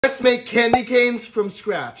Let's make candy canes from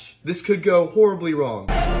scratch. This could go horribly wrong.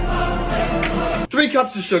 3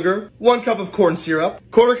 cups of sugar, 1 cup of corn syrup,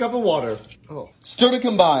 1/4 cup of water. Stir to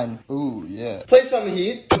combine. Ooh, yeah. Place on the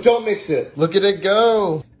heat, but don't mix it. Look at it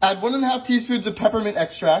go. Add 1½ teaspoons of peppermint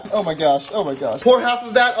extract. Oh my gosh, oh my gosh. Pour half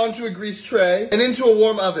of that onto a greased tray and into a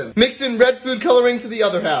warm oven. Mix in red food coloring to the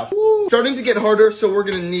other half. Woo. Starting to get harder, so we're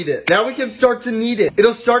gonna knead it. Now we can start to knead it.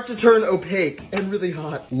 It'll start to turn opaque and really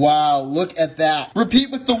hot. Wow, look at that.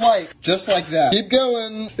 Repeat with the white, just like that. Keep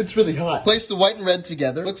going. It's really hot. Place the white and red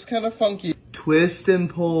together. Looks kind of funky. Twist and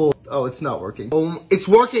pull. Oh, it's not working. Oh, it's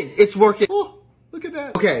working. It's working. Oh, look at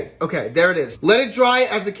that. Okay, there it is. Let it dry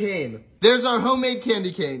as a cane. There's our homemade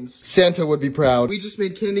candy canes. Santa would be proud. We just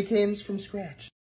made candy canes from scratch.